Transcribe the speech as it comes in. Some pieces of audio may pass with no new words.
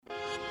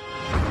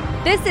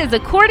This is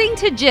According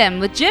to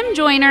Jim with Jim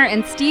Joyner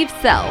and Steve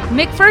Sell,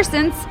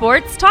 McPherson's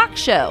sports talk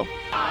show.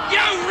 You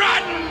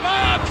rotten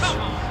bums!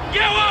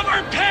 You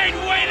overpaid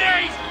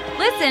wieners!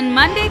 Listen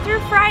Monday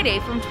through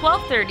Friday from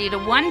 12:30 to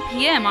 1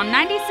 p.m. on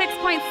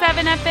 96.7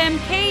 FM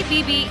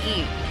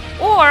KBBE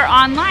or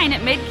online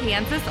at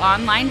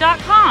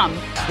midkansasonline.com.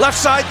 Left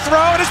side throw,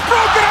 and it's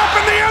broken up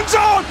in the end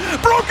zone!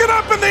 Broken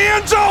up in the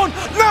end zone!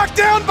 Knocked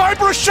down by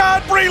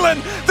Brashad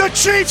Breeland. The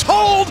Chiefs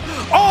hold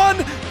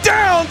on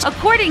downs.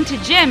 According to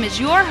Jim is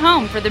your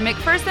home for the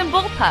McPherson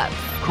Bullpups.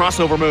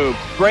 Crossover move,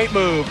 great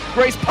move.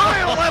 Grace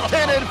Pyle,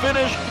 left-handed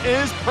finish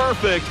is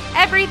perfect.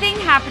 Everything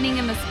happening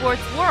in the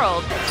sports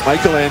world.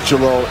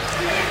 Michelangelo,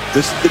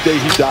 this is the day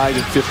he died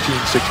in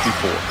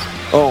 1564.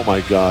 Oh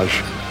my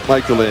gosh.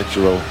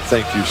 Michelangelo,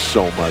 thank you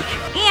so much.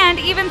 And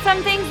even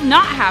some things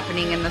not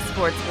happening in the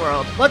sports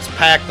world. Let's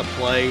pack the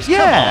place.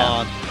 Yeah. Come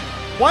on.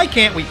 Why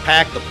can't we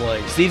pack the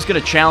place? Steve's going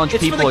to challenge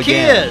It's people for the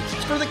again. kids.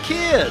 It's for the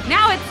kids.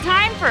 Now it's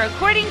time for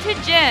According to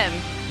Jim.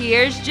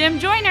 Here's Jim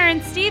Joyner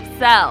and Steve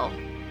Sell.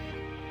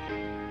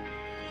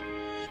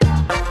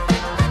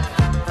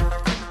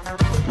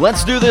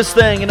 Let's do this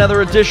thing.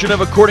 Another edition of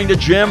According to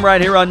Jim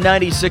right here on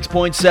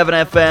 96.7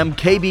 FM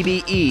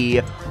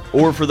KBBE,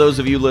 or for those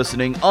of you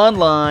listening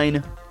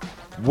online,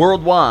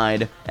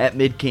 worldwide at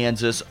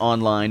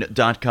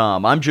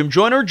midkansasonline.com. I'm Jim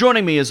Joyner.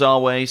 Joining me as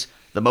always,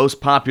 the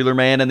most popular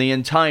man in the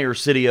entire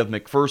city of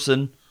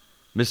McPherson,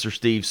 Mr.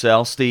 Steve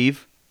Sell.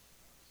 Steve,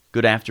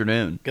 good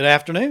afternoon. Good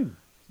afternoon.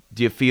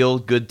 Do you feel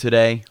good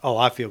today? Oh,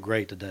 I feel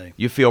great today.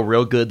 You feel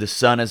real good. The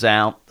sun is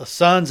out. The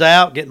sun's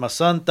out, getting my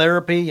sun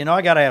therapy. You know,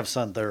 I got to have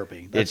sun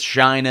therapy. It's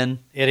shining.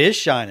 It is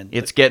shining.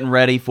 It's getting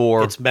ready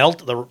for... It's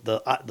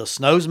the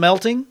snow's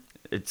melting.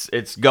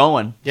 It's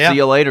going. Yeah. See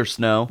you later,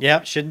 snow.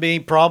 Yeah, shouldn't be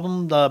any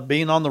problem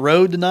being on the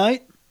road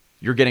tonight.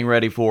 You're getting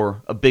ready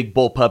for a big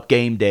bullpup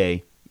game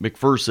day.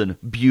 McPherson,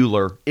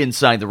 Buhler,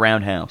 inside the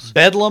Roundhouse.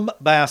 Bedlam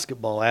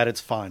basketball at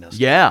its finest.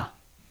 Yeah.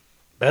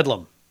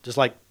 Bedlam. Just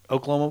like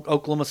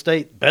Oklahoma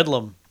State.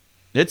 Bedlam.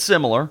 It's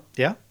similar.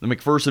 Yeah. The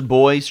McPherson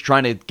boys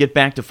trying to get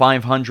back to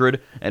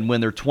 500 and win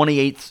their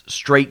 28th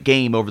straight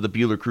game over the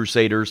Buhler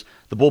Crusaders.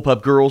 The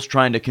Bullpup girls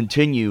trying to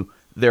continue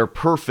their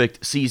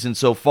perfect season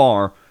so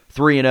far.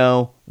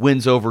 3-0,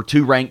 wins over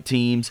two ranked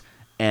teams,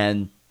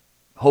 and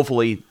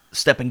hopefully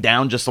stepping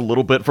down just a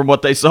little bit from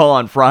what they saw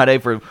on Friday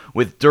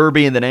with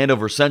Derby and then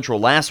Andover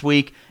Central last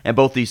week. And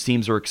both these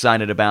teams are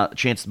excited about a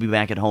chance to be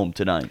back at home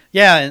tonight.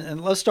 Yeah,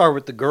 and let's start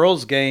with the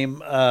girls'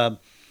 game. Coach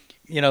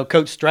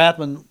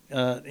Strathman,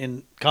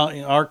 in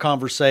our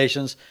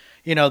conversations,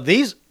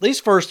 these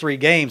first three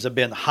games have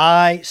been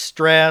high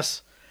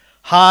stress,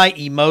 high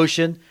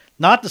emotion.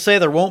 Not to say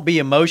there won't be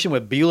emotion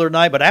with Buhler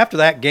tonight, but after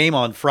that game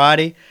on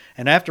Friday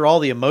and after all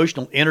the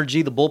emotional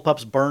energy the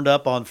Bullpups burned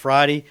up on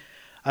Friday,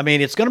 I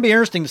mean, it's going to be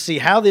interesting to see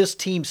how this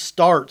team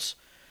starts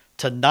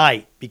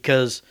tonight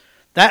because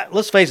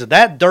let's face it,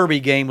 that Derby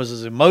game was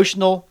as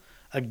emotional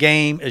a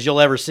game as you'll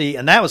ever see,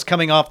 and that was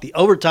coming off the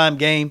overtime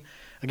game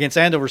against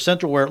Andover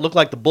Central where it looked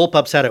like the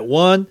Bullpups had it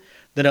won,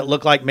 then it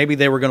looked like maybe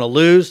they were going to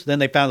lose, then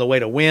they found a way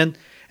to win.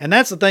 And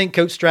that's the thing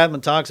Coach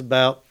Strathman talks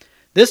about.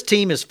 This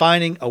team is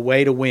finding a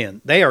way to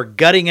win. They are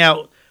gutting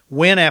out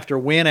win after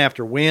win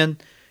after win.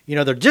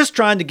 They're just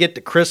trying to get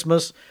to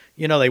Christmas.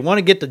 They want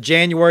to get to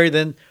January,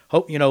 then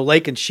hope,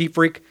 Lake and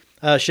Sheafrick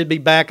should be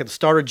back at the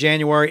start of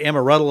January,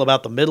 Emma Ruddle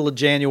about the middle of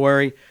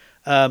January.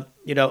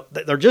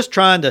 They're just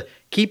trying to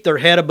keep their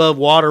head above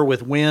water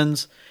with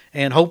wins,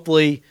 and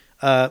hopefully,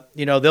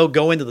 they'll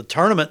go into the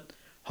tournament,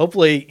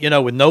 hopefully,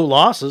 with no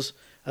losses.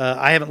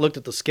 I haven't looked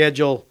at the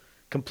schedule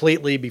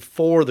completely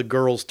before the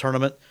girls'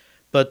 tournament,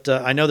 but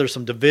I know there's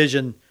some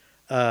Division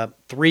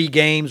 3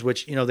 games,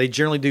 which, they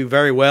generally do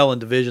very well in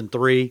Division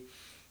 3.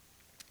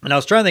 And I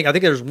was trying to think, I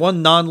think there's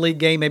one non-league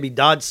game, maybe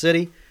Dodge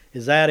City.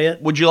 Is that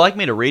it? Would you like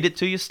me to read it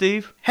to you,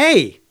 Steve?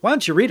 Hey, why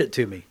don't you read it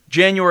to me?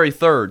 January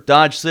 3rd,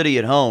 Dodge City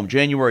at home.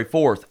 January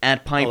 4th,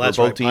 at Piper. That's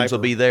Both right, teams Piper.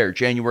 will be there.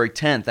 January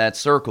 10th, at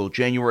Circle.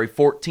 January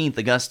 14th,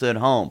 Augusta at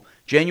home.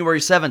 January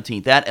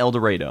 17th, at El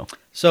Dorado.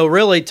 So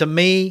really, to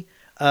me,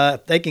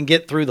 if they can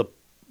get through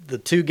the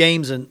two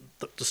games to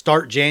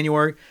start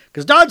January,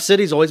 because Dodge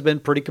City's always been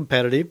pretty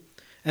competitive.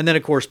 And then,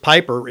 of course,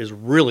 Piper is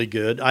really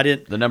good.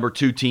 The number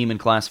 2 team in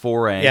Class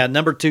 4A. Yeah,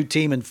 number 2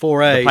 team in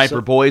 4A. The Piper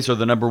boys are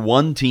the number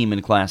 1 team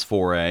in Class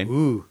 4A.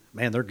 Ooh,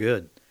 man, they're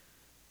good.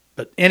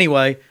 But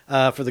anyway,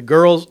 for the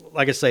girls,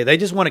 like I say, they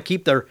just want to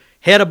keep their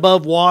head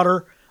above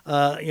water,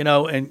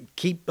 and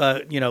keep,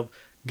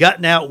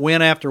 gutting out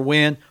win after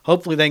win.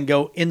 Hopefully they can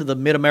go into the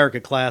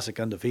Mid-America Classic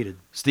undefeated.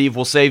 Steve,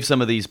 we'll save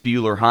some of these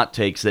Buhler hot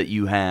takes that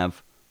you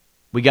have.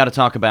 We got to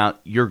talk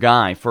about your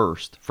guy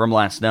first from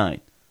last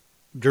night.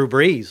 Drew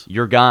Brees.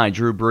 Your guy,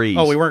 Drew Brees.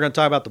 Oh, we weren't going to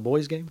talk about the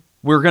boys' game?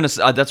 We're going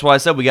to. That's why I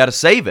said we got to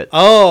save it.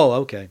 Oh,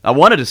 okay. I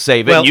wanted to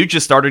save it, and you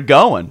just started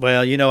going.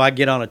 Well, I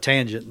get on a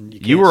tangent.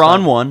 And you were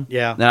on one.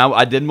 Yeah. Now,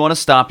 I didn't want to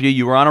stop you.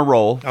 You were on a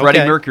roll. Okay.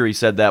 Freddie Mercury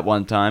said that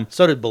one time.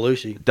 So did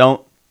Belushi.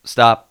 Don't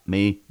stop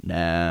me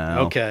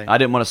now. Okay. I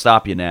didn't want to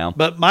stop you now.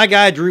 But my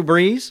guy, Drew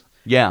Brees.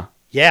 Yeah.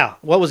 Yeah.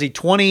 What was he,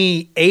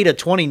 28 of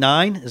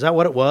 29? Is that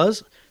what it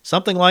was?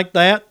 Something like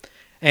that.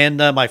 And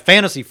my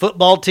fantasy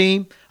football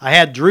team, I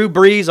had Drew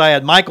Brees. I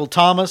had Michael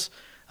Thomas.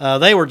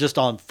 They were just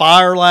on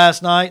fire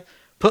last night.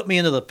 Put me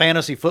into the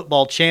fantasy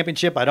football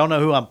championship. I don't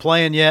know who I'm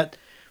playing yet.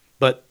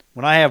 But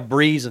when I have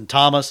Brees and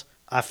Thomas,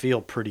 I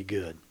feel pretty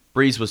good.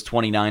 Brees was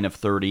 29 of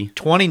 30.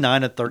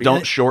 29 of 30.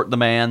 Don't short the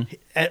man.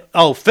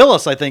 Oh,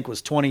 Phyllis, I think,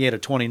 was 28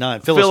 of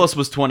 29. Phyllis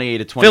was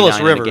 28 of 29 Phyllis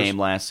in Rivers. the game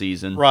last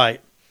season.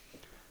 Right.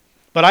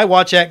 But I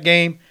watched that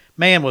game.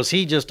 Man, was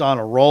he just on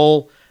a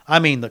roll. I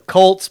mean, the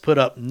Colts put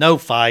up no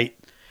fight.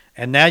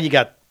 And now you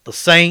got the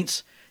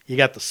Saints. You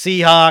got the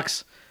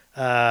Seahawks.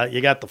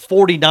 You got the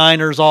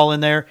 49ers all in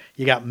there.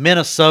 You got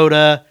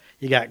Minnesota.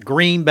 You got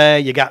Green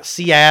Bay. You got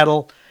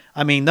Seattle.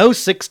 I mean, those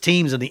 6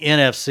 teams in the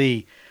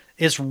NFC,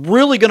 it's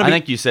really going to be. I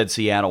think you said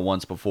Seattle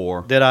once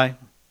before. Did I?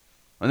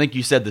 I think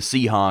you said the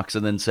Seahawks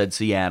and then said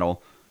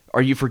Seattle.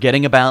 Are you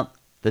forgetting about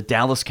the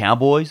Dallas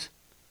Cowboys?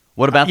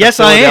 What about the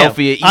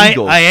Philadelphia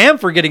Eagles? I am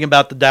forgetting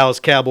about the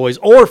Dallas Cowboys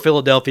or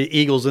Philadelphia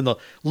Eagles in the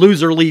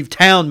loser leave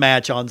town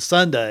match on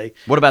Sunday.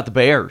 What about the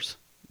Bears?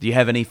 Do you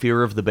have any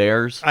fear of the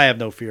Bears? I have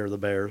no fear of the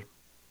Bears.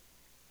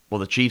 Well,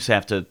 the Chiefs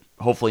have to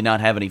hopefully not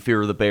have any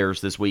fear of the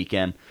Bears this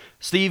weekend.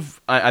 Steve,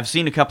 I've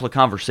seen a couple of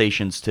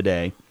conversations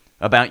today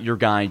about your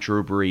guy,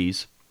 Drew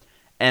Brees,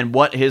 and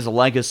what his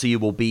legacy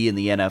will be in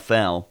the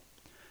NFL.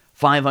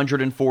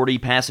 540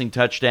 passing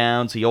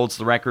touchdowns. He holds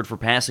the record for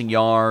passing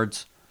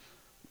yards.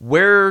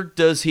 Where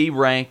does he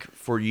rank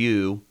for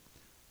you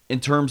in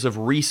terms of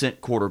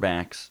recent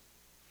quarterbacks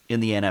in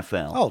the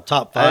NFL? Oh,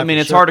 top 5. I mean,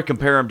 it's hard to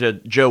compare him to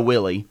Joe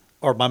Willie.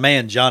 Or my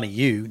man Johnny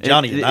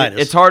Unitas.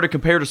 It's hard to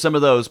compare to some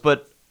of those,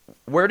 but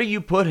where do you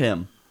put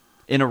him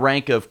in a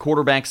rank of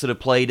quarterbacks that have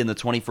played in the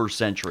 21st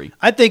century?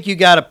 I think you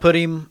got to put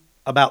him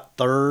about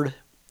 3rd.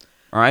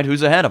 All right,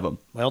 who's ahead of him?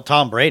 Well,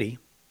 Tom Brady.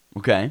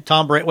 Okay.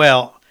 Tom Brady.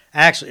 Well,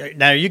 actually,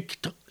 now are you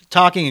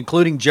talking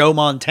including Joe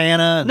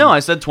Montana? And no,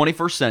 I said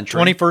 21st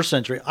century. 21st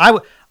century.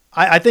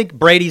 I think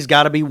Brady's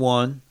got to be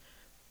 1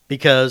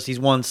 because he's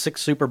won 6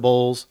 Super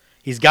Bowls.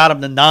 He's got him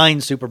to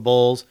 9 Super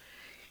Bowls.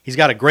 He's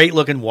got a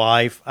great-looking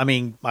wife. I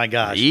mean, my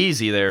gosh.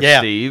 Easy there, yeah,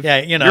 Steve. Yeah,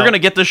 you know. You're going to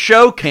get the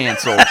show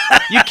canceled.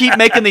 You keep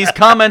making these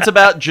comments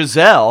about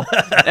Giselle,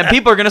 and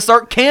people are going to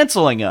start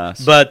canceling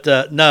us. But,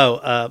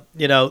 no,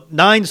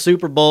 9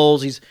 Super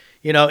Bowls. He's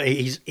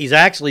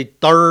actually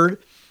 3rd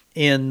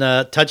in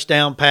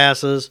touchdown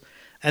passes.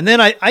 And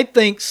then I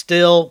think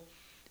still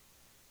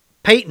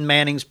Peyton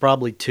Manning's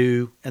probably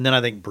 2, and then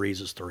I think Brees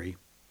is 3.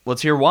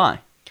 Let's hear why.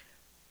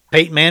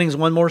 Peyton Manning's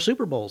won more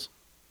Super Bowls.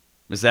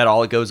 Is that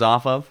all it goes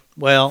off of?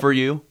 Well, for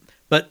you?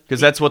 But because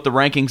that's what the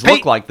rankings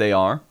look like they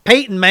are.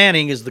 Peyton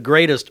Manning is the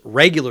greatest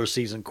regular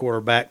season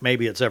quarterback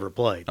maybe it's ever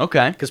played.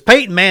 Okay. Because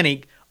Peyton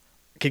Manning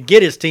could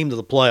get his team to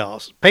the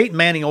playoffs. Peyton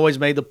Manning always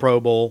made the Pro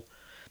Bowl.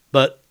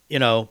 But,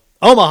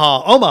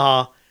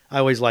 Omaha, I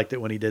always liked it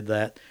when he did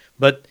that.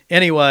 But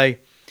anyway,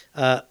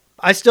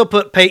 I still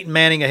put Peyton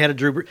Manning ahead of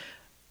Drew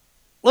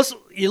Brees.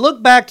 You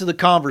look back to the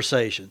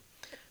conversation,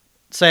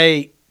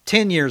 say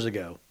 10 years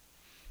ago,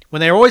 when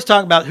they were always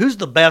talking about who's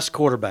the best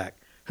quarterback.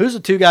 Who's the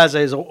 2 guys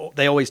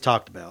they always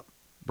talked about?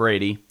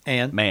 Brady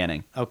and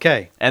Manning.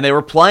 Okay. And they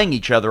were playing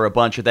each other a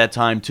bunch at that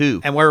time,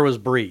 too. And where was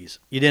Brees?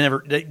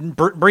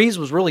 Brees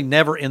was really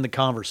never in the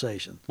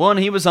conversation. Well, and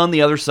he was on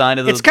the other side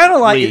of the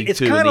league,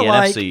 too, in the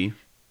NFC.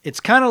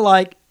 It's kind of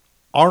like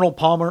Arnold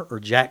Palmer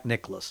or Jack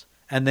Nicklaus.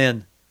 And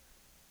then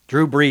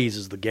Drew Brees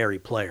is the Gary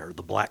Player,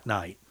 the Black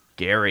Knight.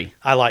 Gary.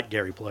 I like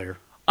Gary Player.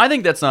 I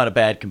think that's not a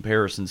bad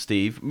comparison,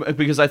 Steve,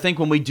 because I think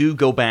when we do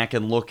go back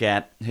and look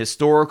at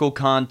historical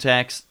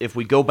context, if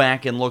we go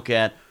back and look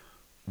at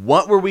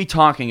what were we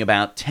talking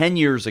about 10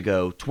 years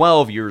ago,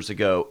 12 years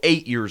ago,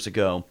 8 years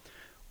ago,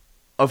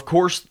 of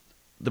course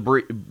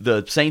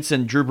the Saints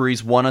and Drew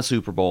Brees won a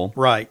Super Bowl.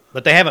 Right,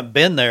 but they haven't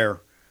been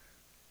there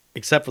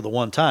except for the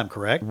one time,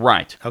 correct?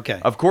 Right. Okay.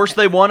 Of course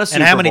they won a Super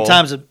Bowl. And how many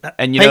times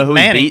and you know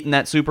who's beaten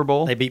that Super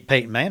Bowl? They beat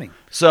Peyton Manning.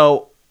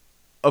 So,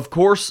 of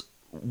course,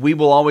 we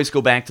will always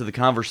go back to the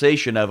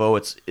conversation of,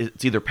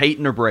 it's either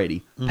Peyton or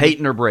Brady. Mm-hmm.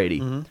 Peyton or Brady.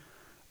 Mm-hmm.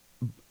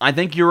 I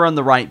think you're on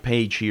the right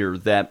page here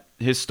that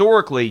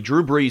historically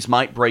Drew Brees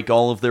might break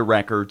all of their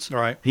records.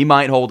 Right. He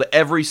might hold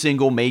every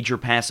single major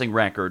passing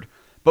record.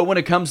 But when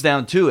it comes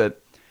down to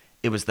it,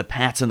 it was the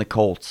Pats and the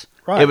Colts.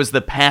 Right. It was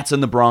the Pats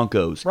and the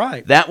Broncos.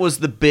 Right. That was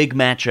the big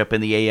matchup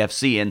in the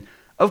AFC. And,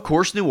 of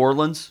course, New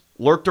Orleans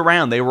lurked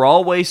around. They were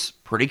always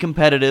pretty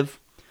competitive.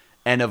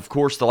 And, of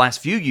course, the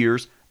last few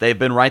years, they've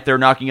been right there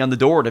knocking on the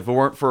door. And if it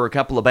weren't for a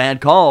couple of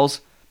bad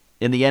calls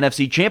in the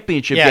NFC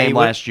Championship game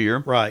last year,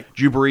 right,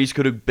 Drew Brees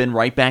could have been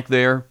right back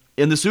there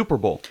in the Super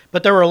Bowl.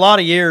 But there were a lot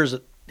of years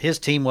that his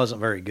team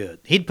wasn't very good.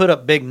 He'd put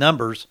up big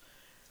numbers,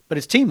 but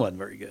his team wasn't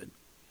very good.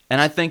 And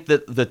I think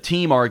that the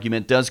team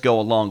argument does go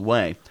a long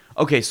way.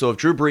 Okay, so if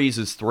Drew Brees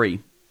is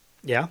 3,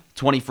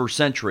 21st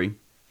century,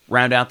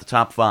 round out the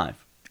top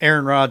 5.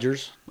 Aaron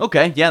Rodgers.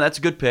 Okay, yeah, that's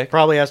a good pick.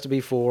 Probably has to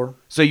be 4.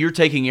 So you're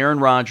taking Aaron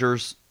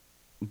Rodgers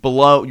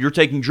you're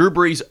taking Drew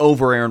Brees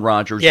over Aaron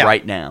Rodgers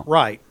right now.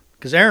 Right,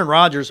 because Aaron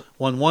Rodgers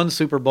won 1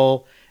 Super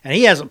Bowl And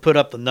he hasn't put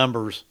up the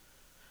numbers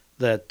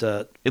that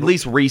At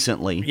least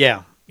recently.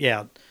 yeah.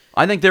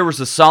 I think there was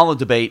a solid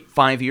debate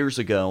 5 years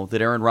ago that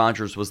Aaron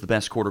Rodgers was the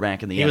best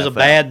quarterback in the NFL. He was a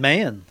bad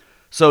man.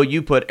 So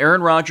you put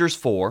Aaron Rodgers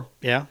 4.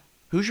 Yeah.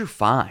 Who's your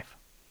 5?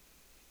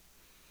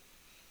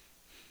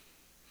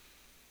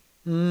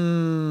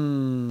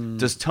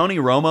 Does Tony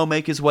Romo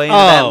make his way into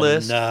that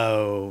list?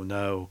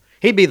 No.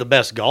 He'd be the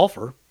best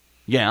golfer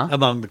Yeah.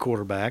 among the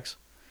quarterbacks.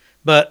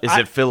 But Is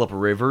it Phillip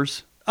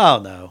Rivers? Oh,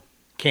 no.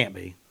 Can't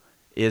be.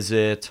 Is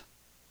it...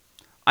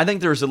 I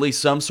think there's at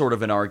least some sort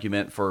of an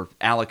argument for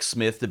Alex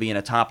Smith to be in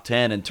a top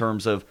 10 in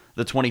terms of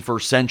the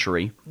 21st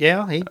century.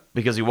 Yeah,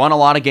 Because he won a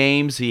lot of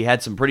games. He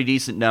had some pretty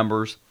decent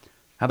numbers.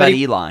 How about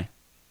Eli?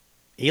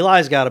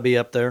 Eli's got to be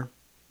up there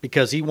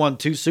because he won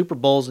 2 Super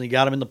Bowls and he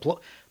got him in the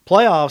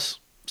playoffs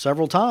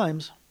several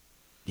times.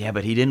 Yeah,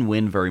 but he didn't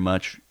win very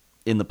much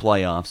in the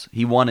playoffs.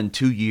 He won in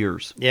 2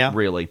 years, Yeah.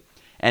 really.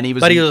 And he was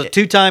But he was a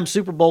 2-time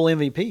Super Bowl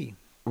MVP.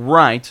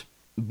 right,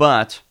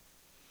 but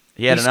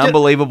he had He an still-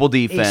 unbelievable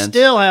He defense.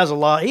 still has a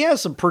lot. He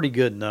has some pretty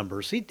good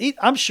numbers.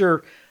 I'm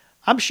sure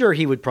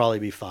he would probably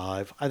be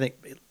 5. I think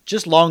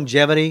just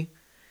longevity,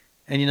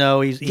 and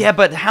he's Yeah,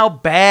 but how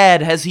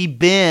bad has he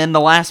been the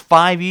last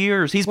 5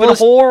 years? He's well, been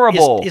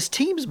horrible. His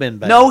team's been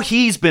bad. No,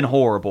 he's been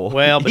horrible.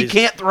 well, but he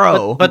can't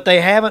throw. But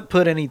they haven't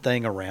put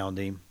anything around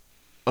him.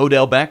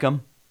 Odell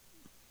Beckham,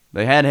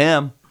 they had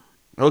him.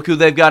 Look who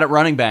they've got at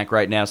running back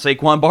right now,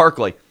 Saquon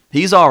Barkley.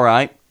 He's all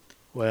right.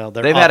 Well,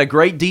 They've had a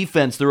great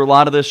defense through a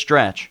lot of this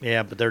stretch.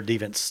 yeah, but their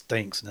defense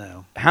stinks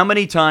now. How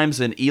many times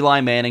in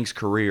Eli Manning's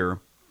career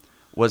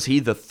was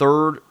he the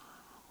third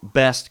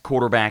best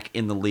quarterback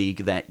in the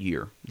league that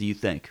year, do you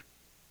think?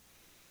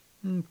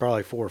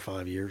 Probably 4 or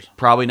 5 years.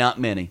 Probably not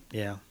many.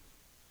 Yeah.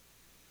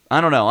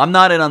 I don't know. I'm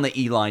not in on the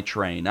Eli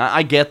train.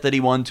 I get that he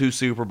won 2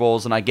 Super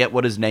Bowls, and I get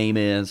what his name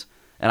is,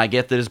 and I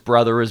get that his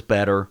brother is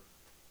better,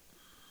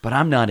 but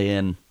I'm not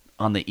in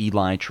on the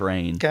Eli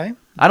train. Okay.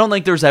 I don't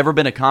think there's ever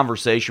been a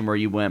conversation where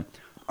you went,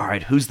 all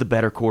right, who's the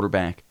better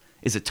quarterback?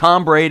 Is it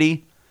Tom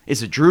Brady?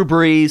 Is it Drew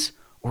Brees?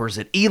 Or is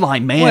it Eli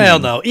Manning? Well,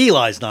 no,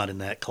 Eli's not in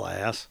that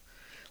class.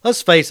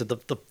 Let's face it,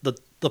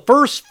 the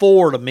first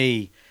 4 to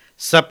me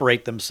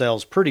separate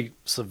themselves pretty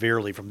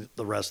severely from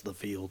the rest of the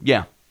field.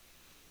 Yeah.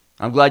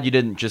 I'm glad you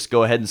didn't just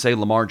go ahead and say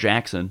Lamar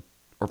Jackson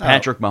or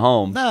Patrick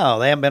Mahomes. No,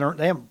 they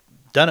haven't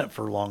done it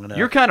for long enough.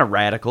 You're kind of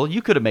radical.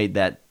 You could have made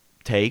that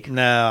take.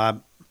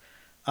 No,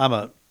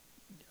 I'm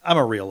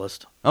a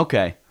realist.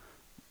 Okay.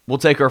 We'll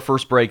take our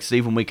first break,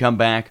 Steve. When we come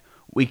back,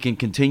 we can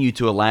continue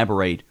to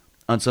elaborate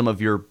on some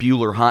of your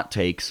Bueller hot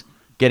takes,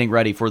 getting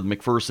ready for the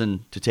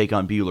McPherson to take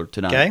on Bueller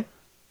tonight. Okay.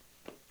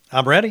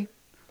 I'm ready.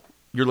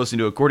 You're listening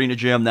to According to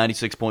Jim,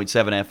 96.7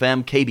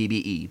 FM,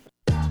 KBBE.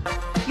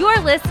 You're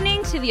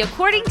listening to the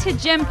According to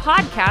Jim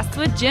podcast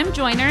with Jim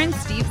Joyner and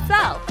Steve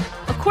Self.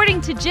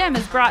 According to Jim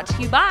is brought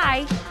to you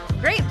by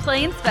Great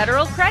Plains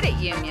Federal Credit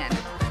Union,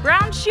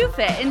 Brown Shoe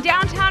Fit in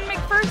downtown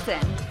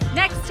McPherson,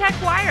 Next Tech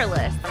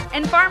Wireless,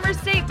 and Farmers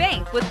State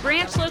Bank with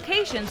branch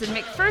locations in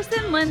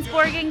McPherson,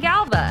 Lindsborg, and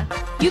Galva.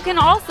 You can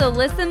also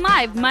listen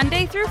live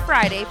Monday through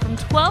Friday from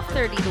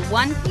 12:30 to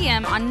 1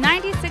 p.m. on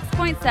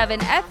 96.7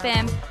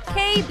 FM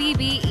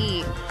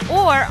KBBE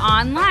or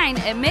online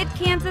at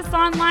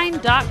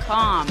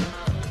midkansasonline.com.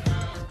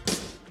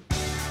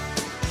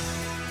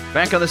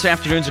 Back on this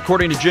afternoon's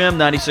According to Jim,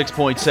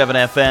 96.7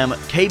 FM,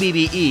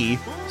 KBBE,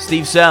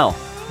 Steve Sell.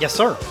 Yes,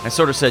 sir. I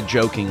sort of said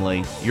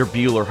jokingly, your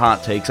Bueller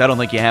hot takes. I don't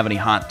think you have any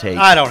hot takes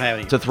I don't have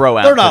any to throw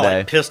out They're not today.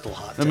 like pistol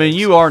hot takes. I mean,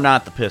 you are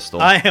not the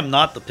pistol. I am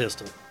not the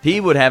pistol. He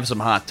would have some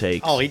hot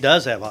takes. Oh, he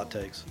does have hot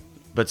takes.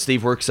 But,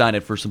 Steve, we're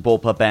excited for some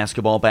Bullpup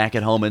basketball back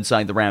at home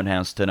inside the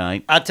Roundhouse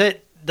tonight. I tell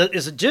you,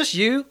 is it just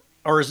you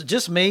or is it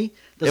just me?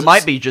 It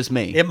might be just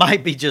me. It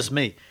might be just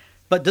me.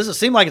 But does it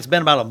seem like it's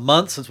been about a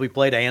month since we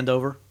played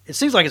Andover? It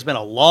seems like it's been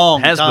a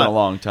long time. It has been a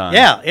long time.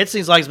 Yeah, it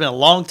seems like it's been a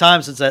long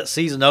time since that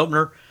season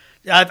opener.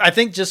 I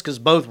think just because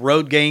both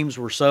road games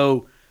were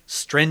so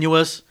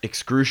strenuous,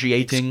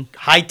 Excruciating.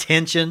 high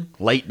tension,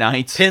 Late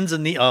nights. pins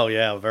in the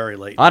very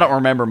late. I don't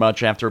remember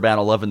much after about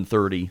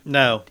 11:30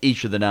 No,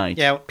 each of the nights.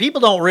 yeah,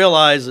 people don't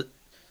realize that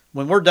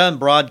when we're done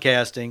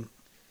broadcasting,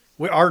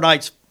 our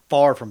night's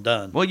far from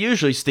done. Well,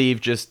 usually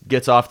Steve just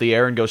gets off the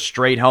air and goes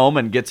straight home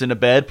and gets into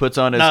bed, puts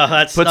on his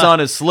on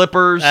his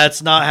slippers,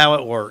 That's not how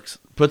it works.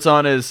 puts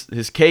on his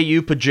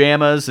KU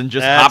pajamas, and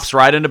just That's- hops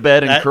right into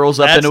bed and curls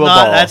up into a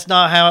not, ball. That's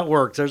not how it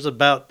works. There's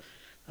about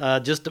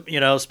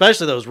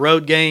especially those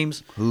road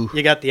games.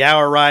 You got the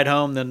hour ride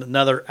home, then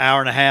another hour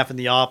and a half in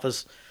the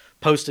office,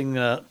 posting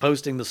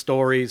the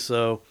stories.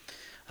 So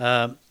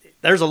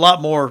there's a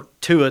lot more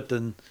to it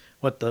than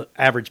what the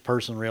average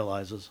person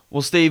realizes.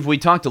 Well, Steve, we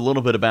talked a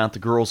little bit about the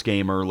girls'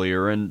 game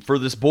earlier, and for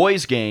this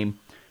boys' game,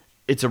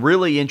 it's a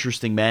really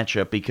interesting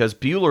matchup because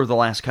Bueller the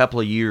last couple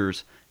of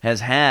years has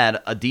had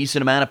a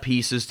decent amount of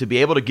pieces to be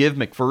able to give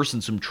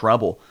McPherson some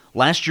trouble.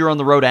 Last year on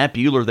the road at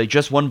Bueller, they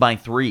just won by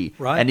 3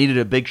 Right. and needed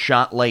a big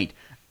shot late.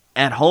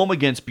 At home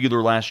against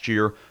Bueller last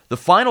year, the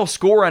final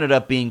score ended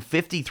up being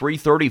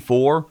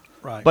 53-34,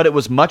 Right. but it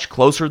was much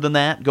closer than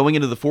that. Going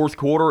into the fourth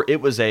quarter,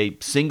 it was a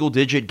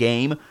single-digit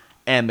game,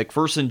 and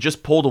McPherson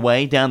just pulled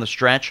away down the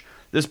stretch.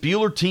 This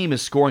Buhler team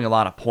is scoring a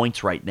lot of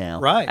points right now.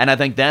 Right. And I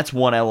think that's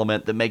one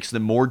element that makes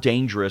them more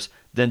dangerous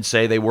than,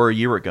 say, they were a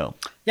year ago.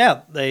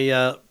 Yeah, they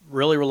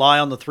really rely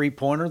on the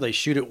three-pointer. They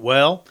shoot it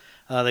well.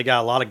 They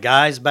got a lot of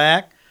guys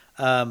back.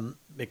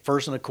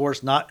 McPherson, of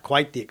course, not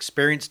quite the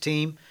experienced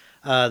team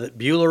that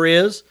Buhler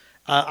is.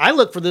 I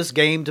look for this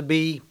game to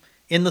be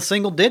in the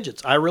single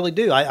digits. I really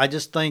do. I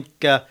just think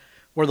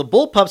where the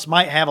Bullpups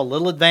might have a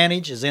little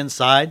advantage is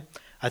inside.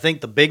 I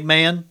think the big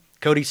man,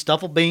 Cody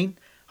Stufflebean,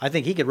 I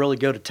think he could really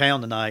go to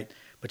town tonight,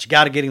 but you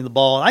got to get him the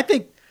ball. And I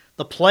think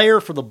the player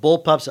for the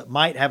Bullpups that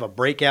might have a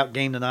breakout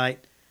game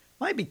tonight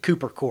might be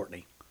Cooper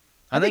Courtney.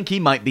 I think he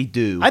might be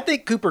due. I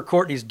think Cooper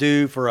Courtney's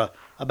due for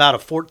about a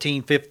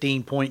 14,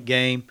 15-point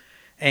game.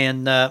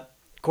 And, of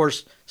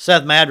course,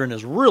 Seth Madron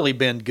has really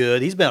been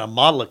good. He's been a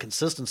model of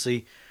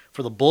consistency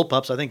for the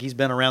Bullpups. I think he's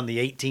been around the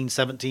 18,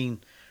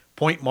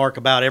 17-point mark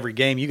about every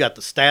game. You got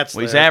the stats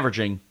Well, he's there.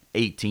 averaging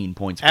 18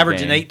 points per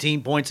Averaging game.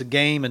 18 points a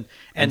game.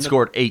 And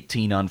scored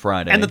 18 on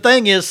Friday. And the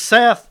thing is,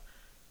 Seth,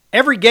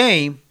 every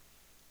game,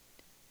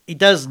 he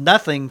does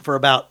nothing for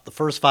about the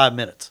first 5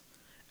 minutes.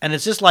 And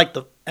it's just like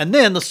and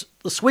then the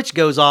switch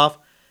goes off,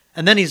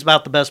 and then he's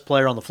about the best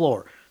player on the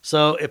floor.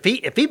 So if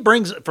he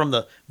brings it from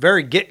the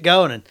very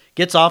get-go and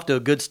gets off to a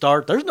good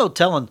start, there's no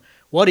telling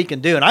what he can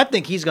do. And I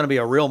think he's going to be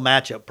a real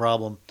matchup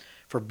problem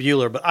for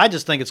Buhler. But I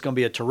just think it's going to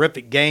be a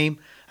terrific game.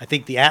 I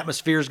think the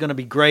atmosphere is going to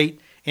be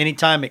great.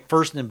 Anytime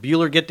McPherson and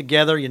Buhler get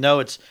together,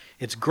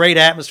 it's great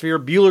atmosphere.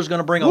 Buhler's going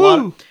to bring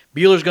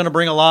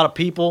a lot of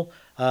people.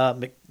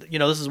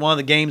 This is one of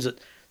the games that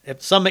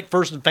if some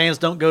McPherson fans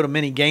don't go to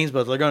many games,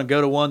 but if they're going to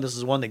go to one, this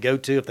is one they go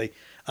to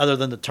other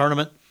than the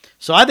tournament.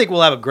 So I think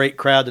we'll have a great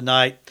crowd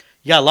tonight.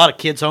 You got a lot of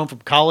kids home from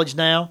college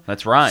now.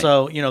 That's right.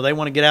 So, they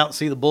want to get out and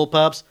see the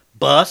Bullpups.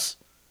 Bus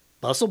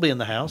will be in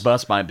the house.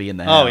 Bus might be in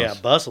the house. Oh, yeah,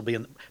 Bus will be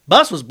in.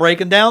 Bus was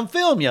breaking down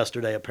film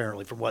yesterday,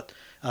 apparently, from what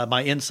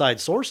my inside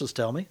sources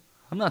tell me.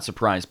 I'm not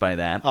surprised by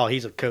that. Oh,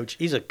 he's a coach.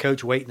 He's a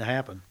coach waiting to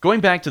happen. Going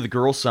back to the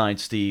girls' side,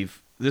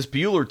 Steve, this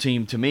Buhler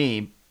team, to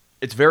me,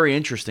 it's very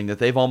interesting that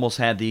they've almost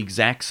had the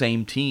exact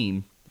same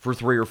team for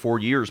 3 or 4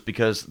 years,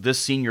 because this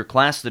senior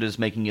class that is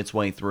making its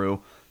way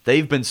through,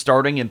 they've been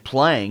starting and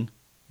playing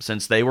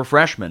since they were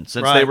freshmen,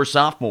 since they were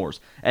sophomores.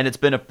 And it's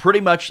been pretty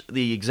much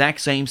the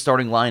exact same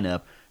starting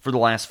lineup for the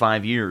last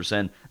 5 years.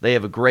 And they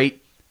have a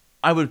great,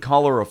 I would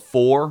call her a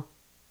 4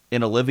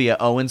 in Olivia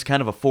Owens,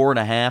 kind of a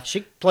 4.5.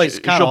 She plays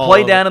kind of She'll all play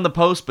over. down in the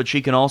post, but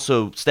she can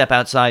also step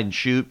outside and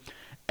shoot.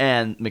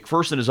 And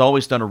McPherson has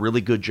always done a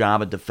really good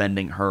job of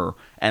defending her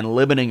and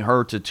limiting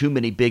her to too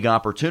many big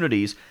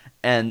opportunities.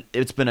 And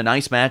it's been a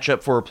nice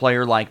matchup for a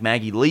player like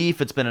Maggie Leaf.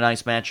 It's been a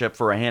nice matchup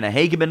for a Hannah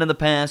Hageman in the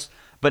past.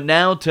 But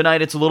now,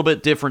 tonight, it's a little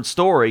bit different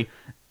story.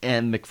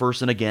 And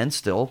McPherson, again,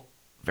 still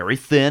very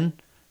thin,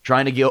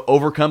 trying to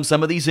overcome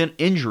some of these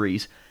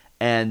injuries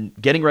and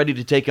getting ready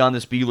to take on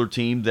this Buhler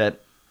team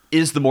that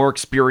is the more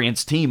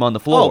experienced team on the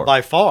floor. Oh,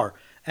 by far.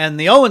 And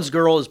the Owens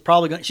girl is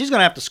probably she's going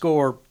to have to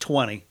score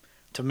 20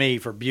 to me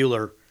for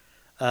Buhler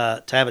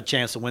to have a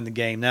chance to win the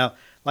game. Now,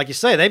 like you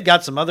say, they've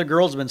got some other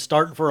girls who have been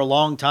starting for a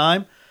long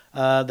time.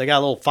 They got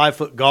a little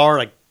 5-foot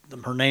guard.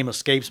 Her name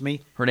escapes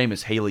me. Her name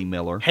is Haley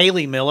Miller.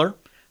 Haley Miller,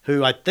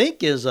 who I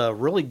think is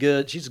really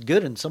good. She's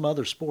good in some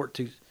other sport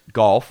too.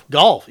 Golf.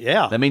 Golf,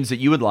 yeah. That means that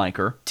you would like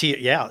her.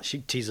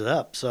 She tees it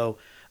up. So,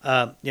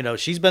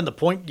 she's been the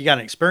point. You got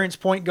an experienced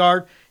point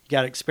guard. You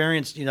got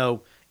experienced,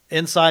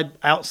 inside,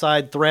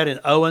 outside threat in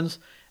Owens.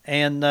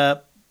 And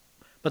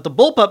but the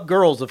Bullpup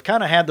girls have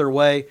kind of had their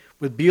way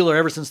with Buhler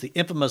ever since the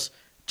infamous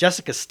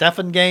Jessica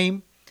Steffen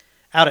game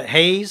out at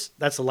Hayes.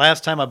 That's the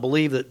last time I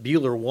believe that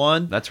Buhler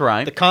won. That's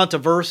right. The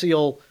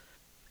controversial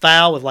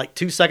foul with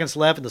 2 seconds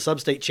left in the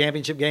sub-state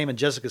championship game, and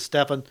Jessica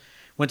Steffen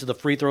went to the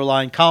free throw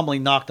line, calmly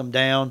knocked them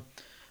down,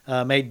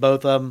 made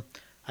both of them.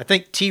 I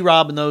think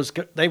T-Rob and those,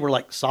 they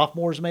were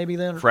sophomores maybe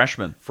then?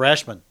 Freshman.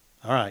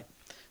 All right.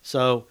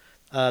 So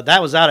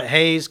that was out at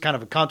Hayes, kind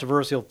of a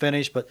controversial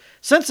finish. But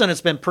since then,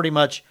 it's been pretty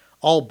much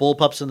all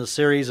Bullpups in the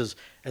series as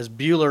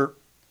Buhler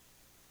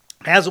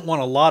hasn't won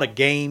a lot of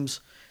games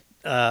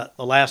the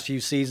last few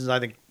seasons. I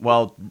think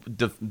Well,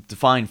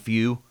 define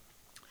few.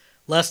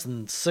 less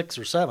than 6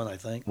 or 7, I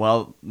think.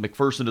 Well,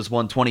 McPherson has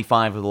won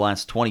 25 of the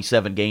last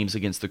 27 games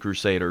against the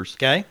Crusaders.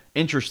 Okay.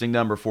 Interesting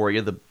number for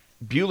you. The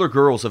Buhler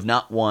girls have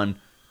not won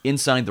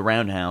inside the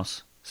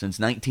Roundhouse since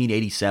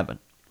 1987.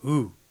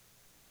 Ooh.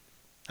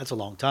 That's a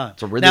long time.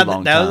 It's a really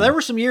long Now, time. there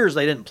were some years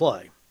they didn't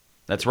play.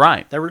 That's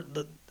right.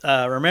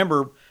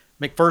 Remember,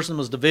 McPherson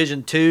was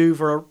Division II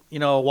for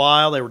a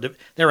while. They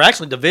were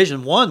actually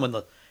Division I when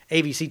the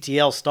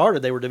AVCTL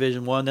started. They were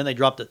Division I. Then they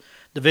dropped to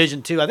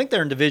Division II. I think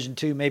they're in Division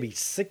II maybe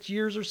 6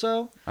 years or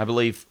so. I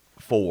believe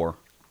 4.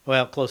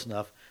 Well, close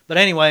enough. But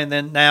anyway, and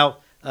then now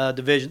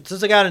Division.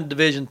 Since they got in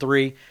Division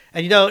III,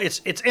 and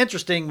it's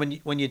interesting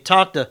when you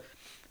talk to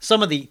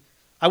some of the,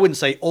 I wouldn't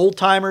say old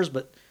timers,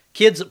 but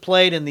kids that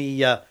played in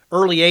the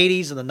early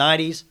 '80s and the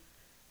 '90s.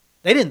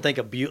 they didn't think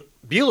of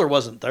Bueller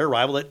wasn't their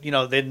rival. They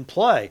didn't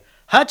play.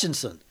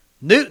 Hutchinson,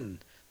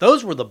 Newton,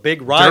 those were the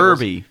big rivals.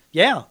 Derby.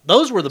 Yeah,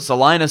 those were the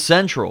Salina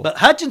Central. But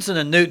Hutchinson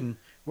and Newton,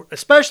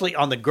 especially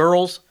on the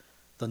girls,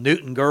 the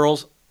Newton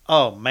girls,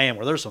 oh man,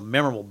 were there some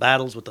memorable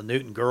battles with the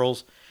Newton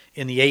girls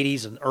in the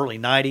 80s and early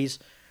 90s.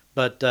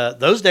 But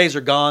those days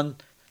are gone.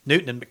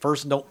 Newton and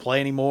McPherson don't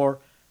play anymore.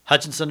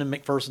 Hutchinson and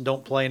McPherson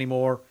don't play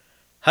anymore.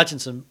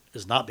 Hutchinson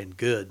has not been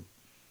good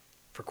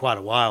for quite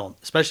a while,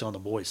 especially on the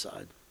boys'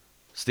 side.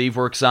 Steve,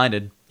 we're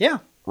excited. Yeah.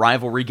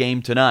 Rivalry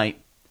game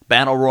tonight.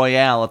 Battle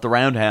Royale at the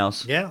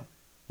Roundhouse. Yeah.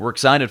 We're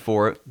excited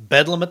for it.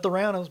 Bedlam at the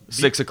Roundhouse.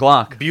 6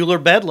 o'clock.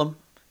 Bueller Bedlam.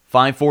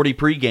 5:40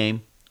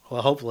 pregame.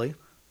 Well, hopefully.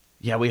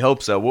 Yeah, we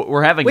hope so.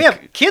 We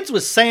have kids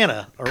with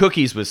Santa.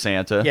 Cookies with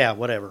Santa. Yeah,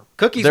 whatever.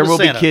 Cookies there with will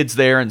Santa. be kids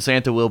there, and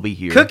Santa will be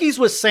here. Cookies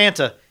with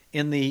Santa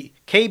in the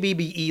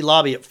KBBE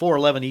lobby at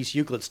 411 East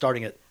Euclid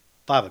starting at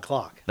 5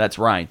 o'clock. That's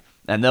right.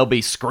 And they'll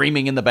be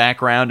screaming in the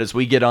background as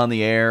we get on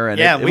the air, and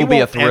it will be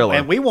a thriller.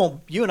 And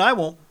you and I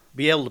won't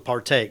be able to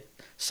partake,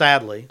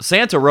 sadly.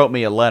 Santa wrote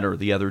me a letter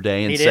the other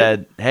day and He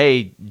said,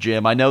 "Hey,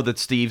 Jim, I know that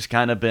Steve's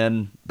kind of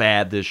been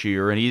bad this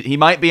year, and he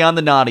might be on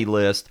the naughty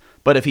list,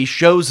 but if he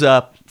shows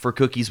up for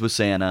Cookies with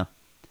Santa,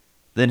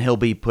 then he'll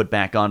be put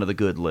back onto the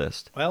good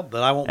list." Well,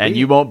 but I won't be. And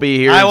you won't be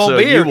here, I won't so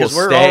be here you will because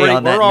we're stay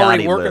on that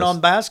already naughty working list.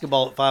 on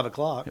basketball at 5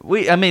 o'clock.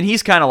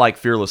 He's kind of like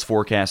fearless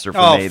forecaster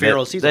for me.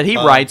 Fearless. He's That a he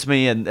bum. writes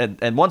me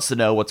and wants to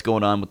know what's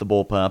going on with the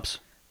Bullpups.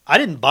 I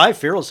didn't buy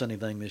Fearless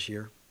anything this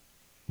year.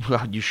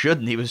 Well, you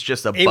shouldn't. He was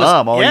just a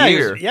bum all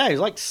year. He was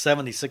like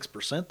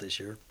 76% this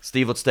year.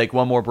 Steve, let's take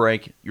one more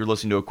break. You're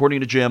listening to According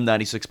to Jim,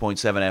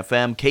 96.7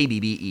 FM,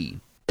 KBBE.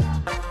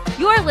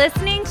 You're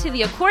listening to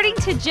the According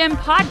to Jim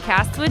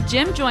podcast with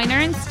Jim Joyner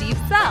and Steve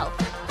Self.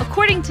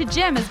 According to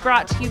Jim is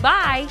brought to you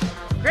by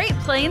Great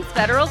Plains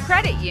Federal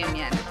Credit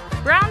Union,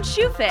 Brown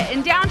Shoe Fit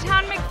in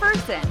downtown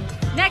McPherson,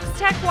 Next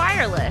Tech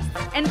Wireless,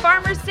 and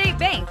Farmers State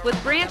Bank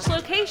with branch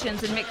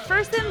locations in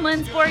McPherson,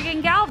 Lindsborg,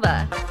 and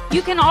Galva.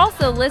 You can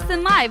also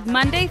listen live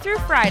Monday through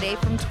Friday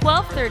from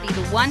 12:30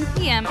 to 1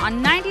 p.m.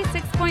 on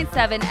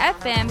 96.7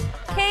 FM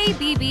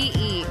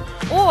KBBE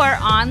or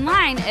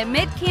online at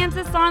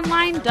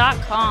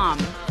midkansasonline.com.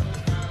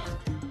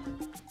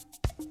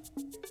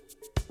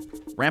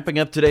 Ramping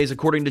up today's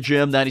According to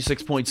Jim,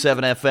 96.7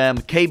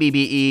 FM,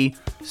 KBBE.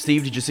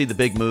 Steve, did you see the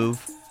big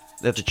move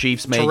that the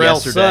Chiefs made Terrell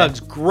yesterday? Suggs,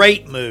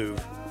 great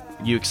move.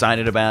 You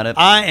excited about it?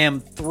 I am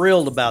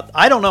thrilled about it.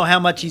 I don't know how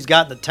much he's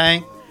got in the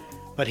tank,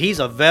 but he's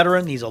a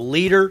veteran. He's a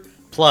leader.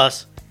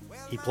 Plus,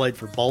 he played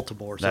for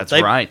Baltimore. So That's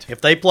right.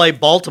 If they play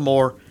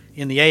Baltimore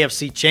in the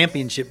AFC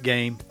Championship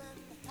game,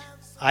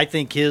 I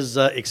think his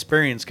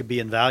experience could be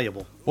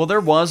invaluable. Well,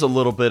 there was a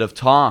little bit of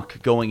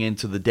talk going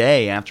into the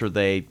day after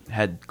they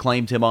had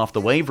claimed him off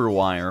the waiver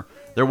wire.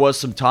 There was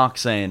some talk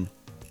saying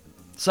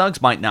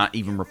Suggs might not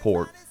even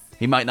report.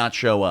 He might not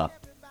show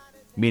up,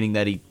 meaning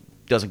that he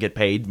doesn't get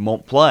paid,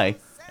 won't play,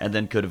 and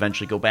then could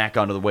eventually go back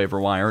onto the waiver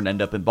wire and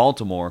end up in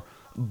Baltimore.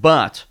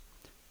 But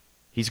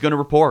he's going to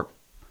report,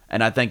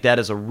 and I think that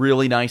is a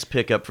really nice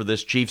pickup for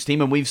this Chiefs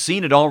team, and we've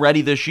seen it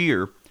already this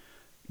year.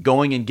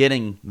 Going and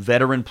getting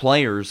veteran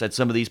players at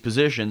some of these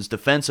positions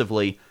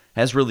defensively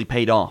has really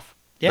paid off.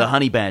 Yeah. The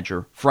Honey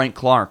Badger, Frank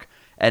Clark,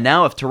 and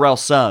now if Terrell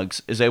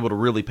Suggs is able to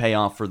really pay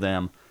off for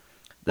them,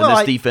 then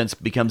this defense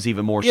becomes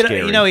even more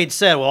scary. He'd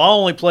said, well, I'll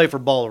only play for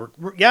Baltimore.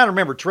 You got to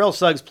remember, Terrell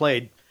Suggs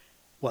played,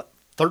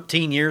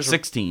 13 years?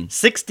 16.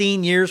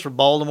 16 years for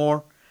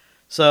Baltimore.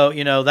 So,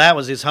 that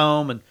was his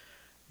home.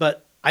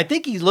 But I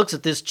think he looks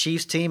at this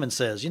Chiefs team and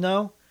says,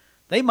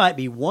 they might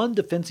be one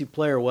defensive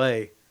player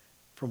away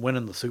from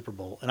winning the Super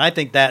Bowl. And I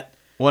think that...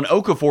 When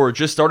Okafor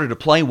just started to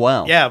play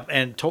well. Yeah,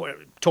 and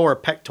tore a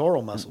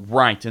pectoral muscle.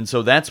 Right, and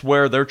so that's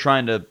where they're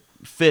trying to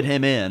fit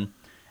him in.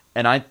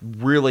 And I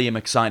really am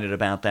excited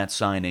about that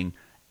signing.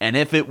 And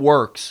if it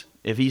works,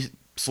 if he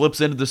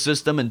slips into the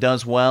system and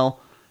does well,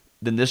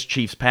 then this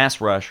Chiefs pass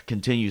rush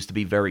continues to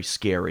be very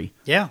scary.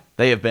 Yeah.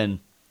 They have been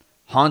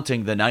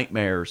haunting the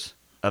nightmares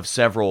of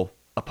several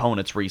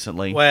opponents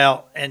recently.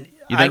 Well, and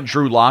you think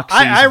Drew Lock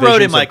sees I wrote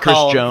visions in my of Chris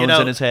column, Jones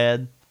in his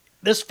head?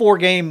 This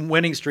 4-game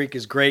winning streak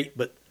is great,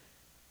 but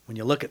when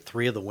you look at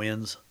 3 of the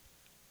wins,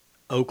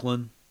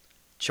 Oakland,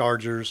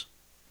 Chargers,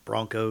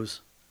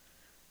 Broncos,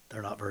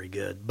 they're not very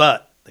good.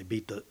 But they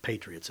beat the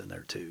Patriots in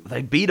there too.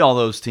 They beat all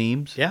those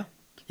teams. Yeah.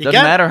 Doesn't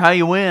matter how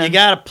you win. You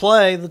got to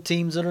play the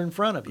teams that are in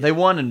front of you. They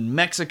won in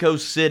Mexico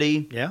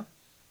City. Yeah.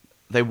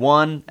 They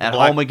won at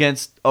home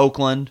against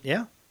Oakland.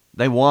 Yeah.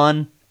 They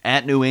won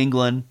at New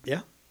England.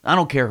 Yeah. I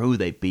don't care who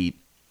they beat.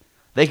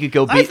 They could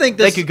go beat.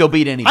 They could go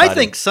beat anybody. I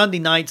think Sunday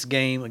night's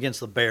game against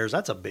the Bears,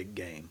 that's a big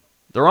game.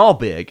 They're all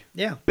big.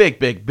 Yeah. Big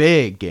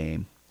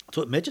game. That's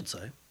what Mitch would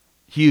say.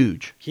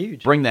 Huge.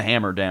 Huge. Bring the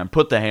hammer down.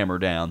 Put the hammer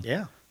down.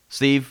 Yeah.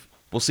 Steve,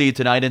 we'll see you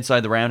tonight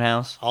inside the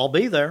Roundhouse. I'll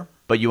be there.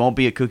 But you won't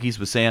be at Cookies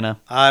with Santa.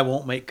 I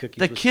won't make cookies.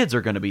 The kids are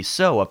going to be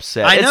so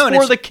upset. I know. It's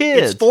for the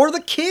kids. It's for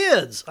the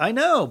kids. I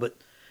know,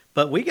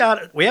 but we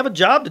have a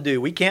job to do.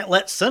 We can't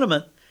let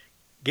sentiment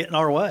getting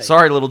our way.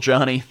 Sorry, little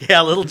Johnny.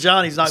 Yeah, little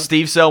Johnny's not.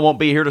 Steve Sell won't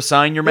be here to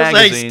sign your Hey,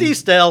 magazine.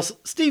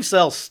 Steve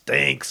Sell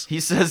stinks. He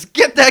says,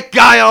 get that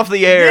guy off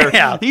the air.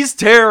 Yeah. He's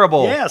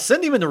terrible. Yeah,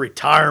 send him into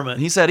retirement.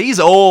 He said he's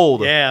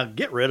old. Yeah,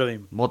 get rid of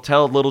him. Well,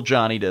 tell little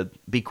Johnny to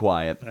be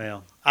quiet.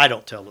 Well, I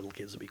don't tell little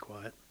kids to be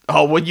quiet.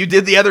 Oh, what you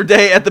did the other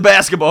day at the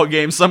basketball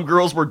game, some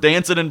girls were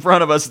dancing in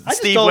front of us. And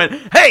Steve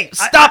went, hey,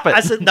 stop it. I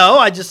said, no,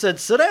 I just said,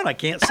 sit down. I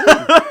can't sit.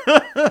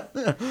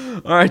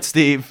 All right,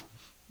 Steve.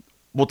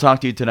 We'll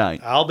talk to you tonight.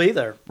 I'll be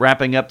there.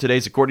 Wrapping up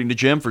today's According to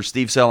Jim. For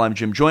Steve Sell, I'm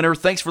Jim Joyner.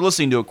 Thanks for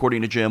listening to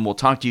According to Jim. We'll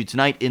talk to you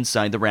tonight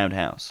inside the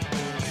Roundhouse.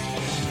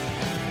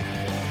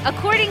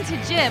 According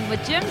to Jim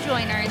with Jim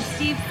Joyner and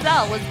Steve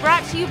Sell was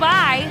brought to you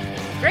by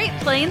Great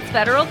Plains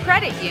Federal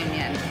Credit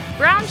Union,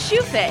 Brown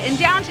Shoe Fit in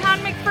downtown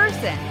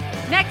McPherson,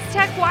 Next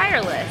Tech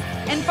Wireless,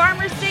 and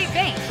Farmers State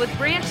Bank with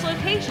branch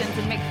locations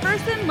in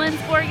McPherson,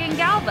 Lindsborg, and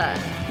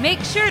Galva. Make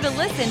sure to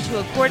listen to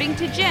According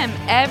to Jim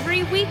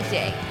every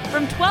weekday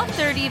from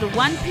 12:30 to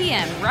 1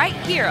 p.m. right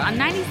here on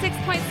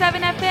 96.7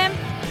 FM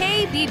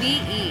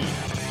KBBE.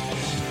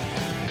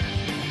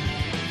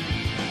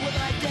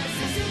 Well, I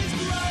guess